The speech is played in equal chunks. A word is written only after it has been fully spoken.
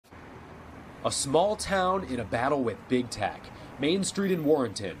A small town in a battle with big tech. Main Street in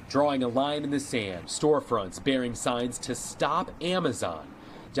Warrenton, drawing a line in the sand, storefronts bearing signs to stop Amazon.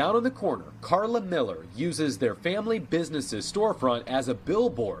 Down on the corner, Carla Miller uses their family business's storefront as a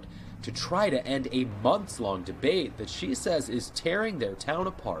billboard to try to end a months-long debate that she says is tearing their town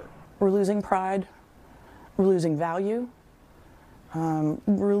apart. We're losing pride, we're losing value,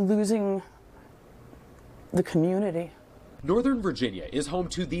 we're losing the community. Northern Virginia is home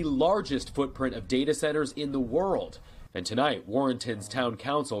to the largest footprint of data centers in the world. And tonight, Warrenton's town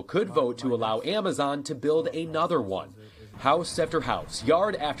council could vote to allow Amazon to build another one. House after house,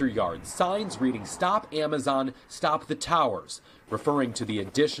 yard after yard, signs reading "Stop Amazon, Stop the Towers," referring to the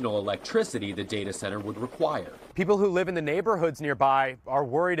additional electricity the data center would require. People who live in the neighborhoods nearby are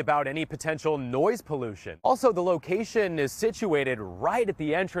worried about any potential noise pollution. Also, the location is situated right at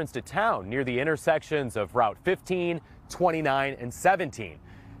the entrance to town, near the intersections of Route 15, 29, and 17.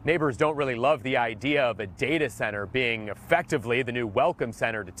 Neighbors don't really love the idea of a data center being effectively the new welcome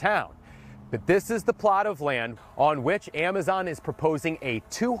center to town. But this is the plot of land on which Amazon is proposing a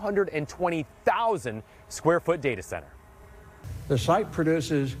 220,000 square foot data center. The site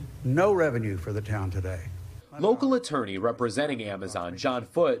produces no revenue for the town today. Local attorney representing Amazon, John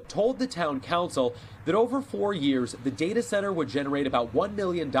Foote, told the town council that over 4 years, the data center would generate about $1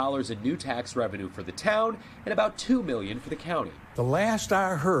 million in new tax revenue for the town and about $2 million for the county. The last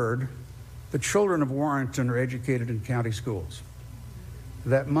I heard, the children of Warrenton are educated in county schools.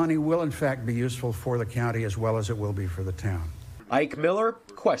 That money will in fact be useful for the county as well as it will be for the town. Ike Miller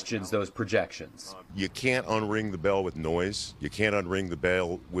questions those projections. You can't unring the bell with noise. You can't unring the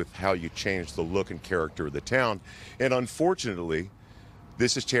bell with how you change the look and character of the town. And unfortunately,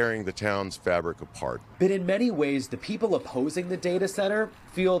 this is tearing the town's fabric apart. But in many ways, the people opposing the data center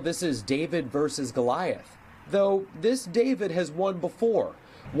feel this is David versus Goliath. Though this David has won before.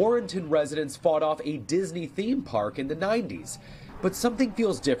 Warrenton residents fought off a Disney theme park in the 90s. But something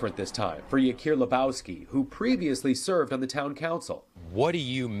feels different this time for Yakir Lebowski, who previously served on the town council. What do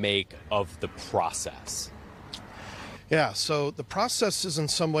you make of the process? Yeah, so the process is in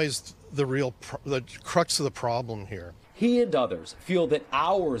some ways the crux of the problem here. He and others feel that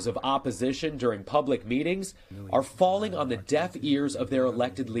hours of opposition during public meetings are falling on the deaf ears of their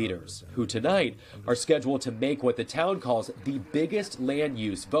elected leaders, who tonight are scheduled to make what the town calls the biggest land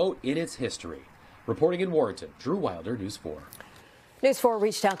use vote in its history. Reporting in Warrenton, Drew Wilder, News 4. News 4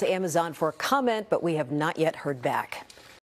 reached out to Amazon for a comment, but we have not yet heard back.